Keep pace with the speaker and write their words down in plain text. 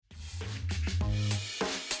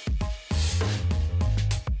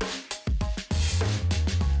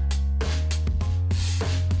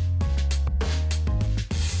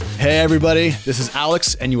Hey everybody, this is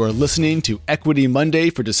Alex and you are listening to Equity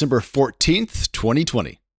Monday for December 14th,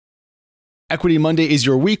 2020. Equity Monday is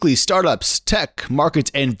your weekly startups, tech,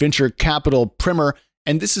 markets, and venture capital primer,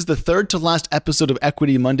 and this is the third to last episode of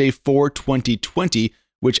Equity Monday for 2020,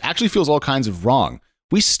 which actually feels all kinds of wrong.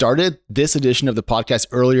 We started this edition of the podcast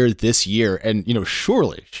earlier this year, and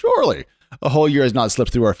surely, a whole year has not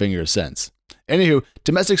slipped through our fingers since. Anywho,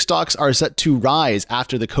 domestic stocks are set to rise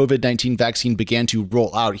after the COVID-19 vaccine began to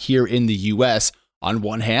roll out here in the US. On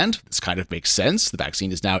one hand, this kind of makes sense. The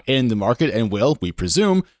vaccine is now in the market and will, we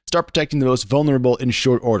presume, start protecting the most vulnerable in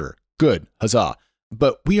short order. Good, huzzah.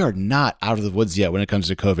 But we are not out of the woods yet when it comes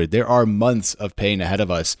to COVID. There are months of pain ahead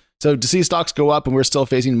of us. So to see stocks go up and we're still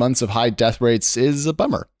facing months of high death rates is a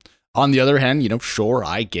bummer. On the other hand, sure,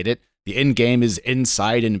 I get it. The end game is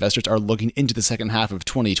inside and investors are looking into the second half of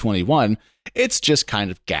 2021. It's just kind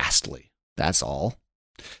of ghastly. That's all.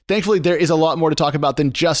 Thankfully, there is a lot more to talk about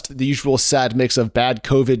than just the usual sad mix of bad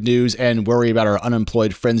COVID news and worry about our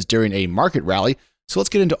unemployed friends during a market rally. So let's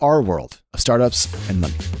get into our world of startups and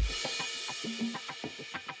money.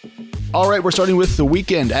 All right, we're starting with the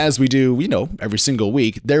weekend as we do, every single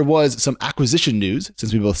week. There was some acquisition news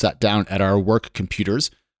since we both sat down at our work computers.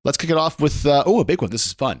 Let's kick it off with, a big one. This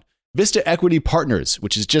is fun. Vista Equity Partners,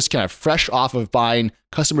 which is just kind of fresh off of buying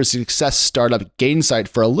customer success startup Gainsight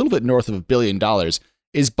for a little bit north of $1 billion,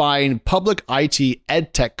 is buying public IT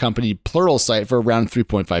edtech company Pluralsight for around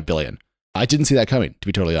 $3.5 billion. I didn't see that coming, to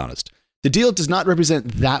be totally honest. The deal does not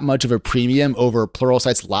represent that much of a premium over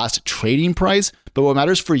Pluralsight's last trading price, but what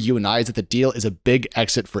matters for you and I is that the deal is a big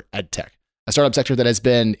exit for edtech, a startup sector that has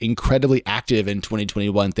been incredibly active in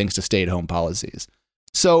 2021 thanks to stay-at-home policies.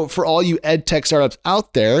 So for all you edtech startups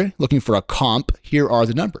out there looking for a comp, here are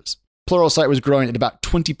the numbers. Pluralsight was growing at about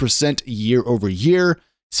 20% year over year,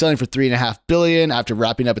 selling for $3.5 billion after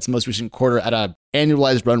wrapping up its most recent quarter at an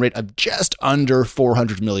annualized run rate of just under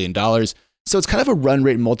 $400 million. So it's kind of a run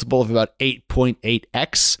rate multiple of about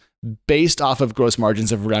 8.8x based off of gross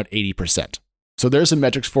margins of around 80%. So there's some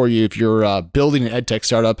metrics for you if you're building an edtech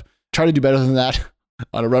startup. Try to do better than that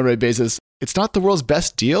on a run rate basis. It's not the world's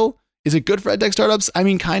best deal. Is it good for edtech startups? I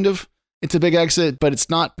mean, kind of. It's a big exit, but it's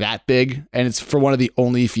not that big. And it's for one of the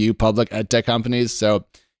only few public edtech companies. So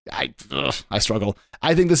I struggle.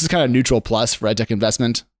 I think this is kind of neutral plus for edtech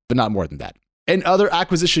investment, but not more than that. In other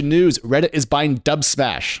acquisition news, Reddit is buying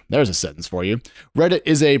Dubsmash. There's a sentence for you. Reddit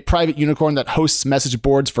is a private unicorn that hosts message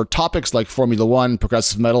boards for topics like Formula One,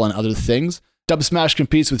 progressive metal, and other things. Dubsmash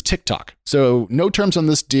competes with TikTok. So no terms on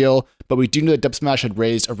this deal, but we do know that Dubsmash had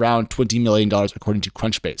raised around $20 million according to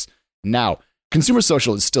Crunchbase. Now, consumer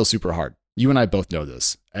social is still super hard. You and I both know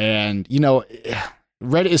this. And,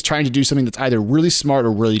 Reddit is trying to do something that's either really smart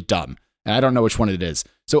or really dumb. And I don't know which one it is.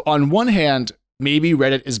 So on one hand, maybe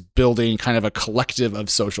Reddit is building kind of a collective of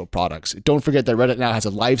social products. Don't forget that Reddit now has a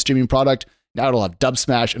live streaming product. Now it'll have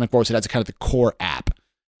Dubsmash. And of course, it has kind of the core app.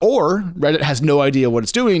 Or Reddit has no idea what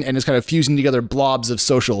it's doing and is kind of fusing together blobs of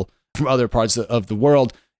social from other parts of the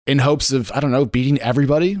world in hopes of, beating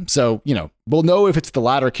everybody. So, we'll know if it's the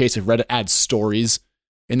latter case if Reddit adds stories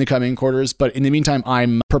in the coming quarters. But in the meantime,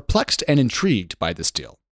 I'm perplexed and intrigued by this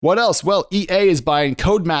deal. What else? Well, EA is buying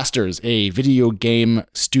Codemasters, a video game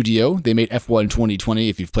studio. They made F1 2020,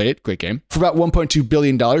 if you've played it. Great game. For about $1.2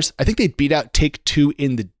 billion. I think they beat out Take-Two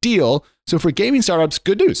in the deal. So for gaming startups,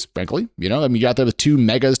 good news, frankly. You got there with two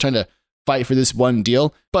megas trying to fight for this one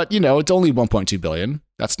deal. But, it's only $1.2 billion.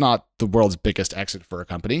 That's not the world's biggest exit for a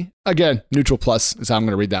company. Again, neutral plus is how I'm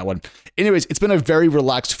going to read that one. Anyways, it's been a very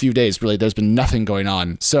relaxed few days, really. There's been nothing going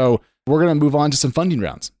on. So we're going to move on to some funding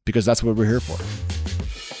rounds because that's what we're here for.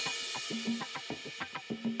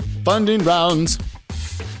 Funding rounds.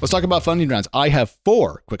 Let's talk about funding rounds. I have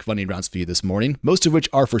 4 quick funding rounds for you this morning, most of which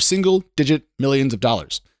are for single-digit millions of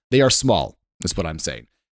dollars. They are small, is what I'm saying.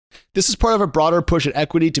 This is part of a broader push at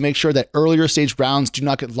Equity to make sure that earlier stage rounds do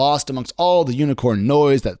not get lost amongst all the unicorn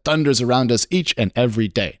noise that thunders around us each and every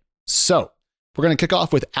day. So we're going to kick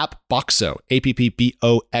off with Appboxo,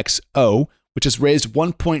 APPBOXO, which has raised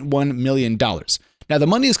 $1.1 million. Now the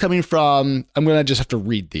money is coming from, I'm going to just have to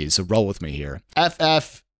read these, so roll with me here.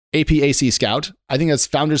 APAC Scout, I think that's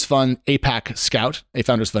Founders Fund APAC Scout, a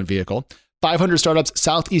Founders Fund vehicle. 500 Startups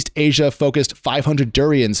Southeast Asia Focused 500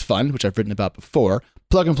 Durians Fund, which I've written about before.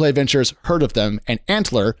 Plug and Play Ventures, heard of them, and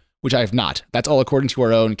Antler, which I have not. That's all according to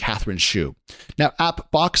our own Catherine Shu. Now,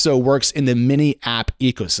 Appboxo works in the mini app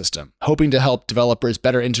ecosystem, hoping to help developers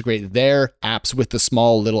better integrate their apps with the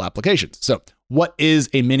small little applications. So what is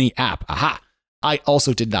a mini app? Aha! I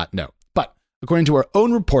also did not know. But according to our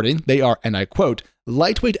own reporting, they are, and I quote,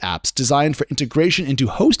 lightweight apps designed for integration into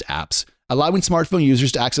host apps, allowing smartphone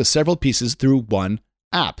users to access several pieces through one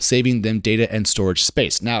app, saving them data and storage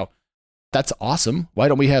space. Now, that's awesome. Why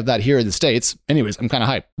don't we have that here in the States? Anyways, I'm kind of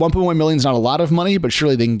hyped. 1.1 million is not a lot of money, but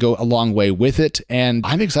surely they can go a long way with it. And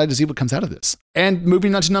I'm excited to see what comes out of this. And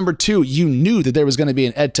moving on to number 2, you knew that there was going to be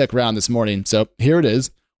an EdTech round this morning. So here it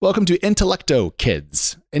is. Welcome to Intellecto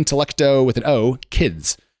Kids. Intellecto with an O,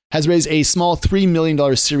 Kids, has raised a small $3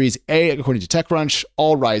 million Series A, according to TechCrunch.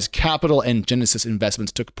 All Rise Capital and Genesis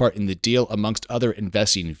Investments took part in the deal, amongst other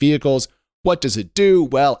investing vehicles. What does it do?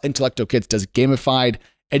 Well, Intellecto Kids does gamified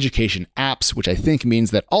education apps, which I think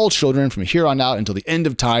means that all children from here on out until the end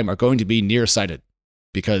of time are going to be nearsighted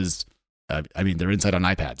because, they're inside on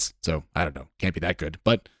iPads. So I don't know. Can't be that good.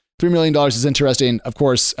 But $3 million is interesting. Of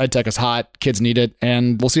course, EdTech is hot. Kids need it.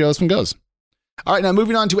 And we'll see how this one goes. All right, now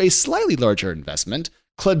moving on to a slightly larger investment.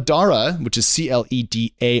 Cledara, which is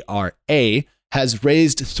Cledara, has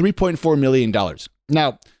raised $3.4 million.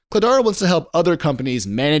 Now, Cledara wants to help other companies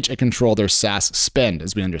manage and control their SaaS spend,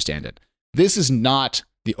 as we understand it. This is not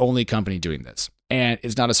the only company doing this. And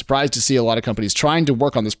it's not a surprise to see a lot of companies trying to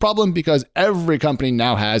work on this problem because every company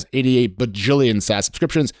now has 88 bajillion SaaS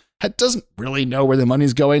subscriptions that doesn't really know where the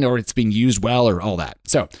money's going or it's being used well or all that.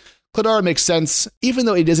 So Cledara makes sense, even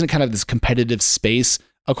though it isn't kind of this competitive space.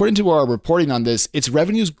 According to our reporting on this, its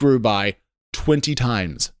revenues grew by 20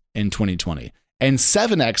 times in 2020 and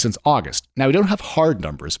 7x since August. Now, we don't have hard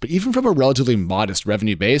numbers, but even from a relatively modest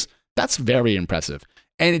revenue base, that's very impressive.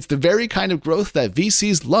 And it's the very kind of growth that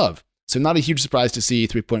VCs love. So not a huge surprise to see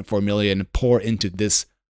 3.4 million pour into this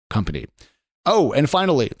company. Oh, and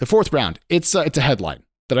finally, the fourth round. It's a headline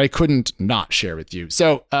that I couldn't not share with you.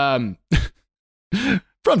 So from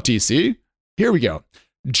TC, here we go.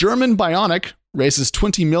 German Bionic raises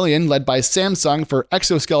 20 million led by Samsung for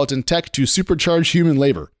exoskeleton tech to supercharge human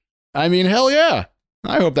labor. I mean, hell yeah.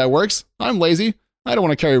 I hope that works. I'm lazy. I don't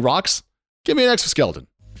want to carry rocks. Give me an exoskeleton.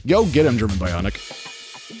 Go get him, German Bionic.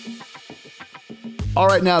 All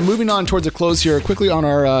right, now moving on towards a close here, quickly on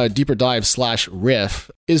our deeper dive / riff.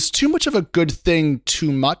 Is too much of a good thing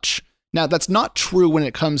too much? Now, that's not true when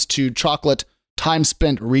it comes to chocolate, time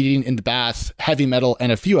spent reading in the bath, heavy metal, and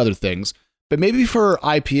a few other things. But maybe for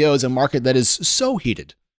IPOs, a market that is so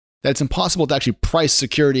heated that it's impossible to actually price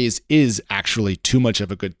securities is actually too much of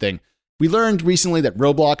a good thing. We learned recently that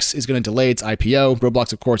Roblox is going to delay its IPO.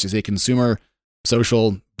 Roblox, of course, is a consumer,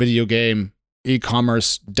 social, video game,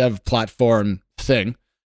 e-commerce, dev platform thing.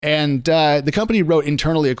 And the company wrote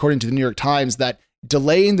internally, according to the New York Times, that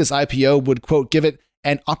delaying this IPO would, quote, give it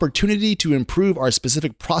an opportunity to improve our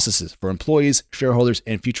specific processes for employees, shareholders,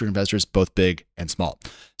 and future investors, both big and small.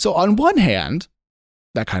 So on one hand,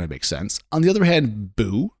 that kind of makes sense. On the other hand,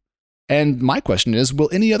 boo. And my question is, will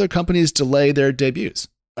any other companies delay their debuts?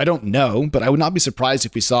 I don't know, but I would not be surprised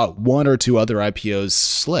if we saw one or two other IPOs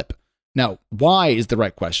slip. Now, why is the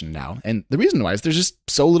right question now? And the reason why is there's just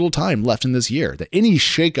so little time left in this year that any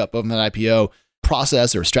shakeup of an IPO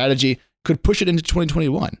process or strategy could push it into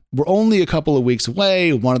 2021. We're only a couple of weeks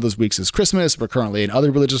away. One of those weeks is Christmas. We're currently in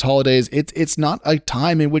other religious holidays. It's not a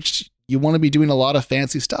time in which you want to be doing a lot of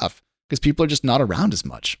fancy stuff because people are just not around as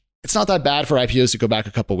much. It's not that bad for IPOs to go back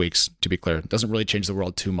a couple of weeks, to be clear. It doesn't really change the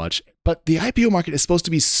world too much. But the IPO market is supposed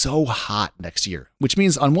to be so hot next year, which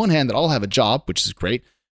means on one hand that I'll have a job, which is great.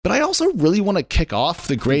 But I also really want to kick off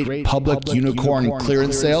the great public unicorn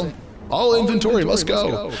clearance sale. All inventory, let's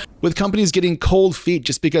go. With companies getting cold feet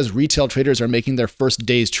just because retail traders are making their first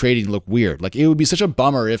day's trading look weird. Like, it would be such a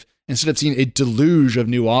bummer if instead of seeing a deluge of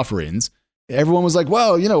new offerings, everyone was like,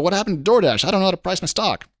 well, what happened to DoorDash? I don't know how to price my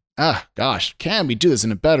stock. Gosh, can we do this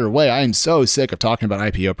in a better way? I am so sick of talking about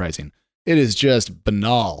IPO pricing. It is just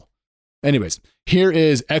banal. Anyways, here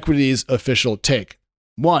is Equity's official take.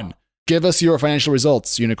 1, give us your financial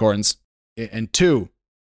results, unicorns. And 2,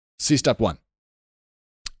 see step 1.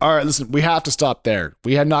 All right, listen, we have to stop there.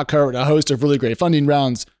 We had not covered a host of really great funding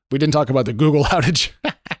rounds. We didn't talk about the Google outage,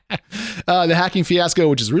 the hacking fiasco,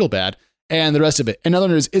 which is real bad, and the rest of it. In other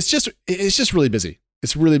news, it's just really busy.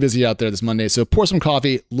 It's really busy out there this Monday. So pour some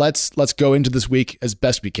coffee. Let's go into this week as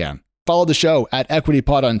best we can. Follow the show at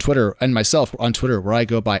EquityPod on Twitter and myself on Twitter, where I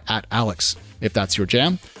go by @Alex, if that's your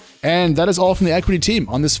jam. And that is all from the Equity team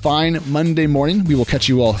on this fine Monday morning. We will catch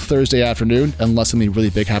you all Thursday afternoon, unless something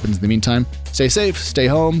really big happens in the meantime. Stay safe, stay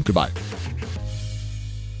home. Goodbye.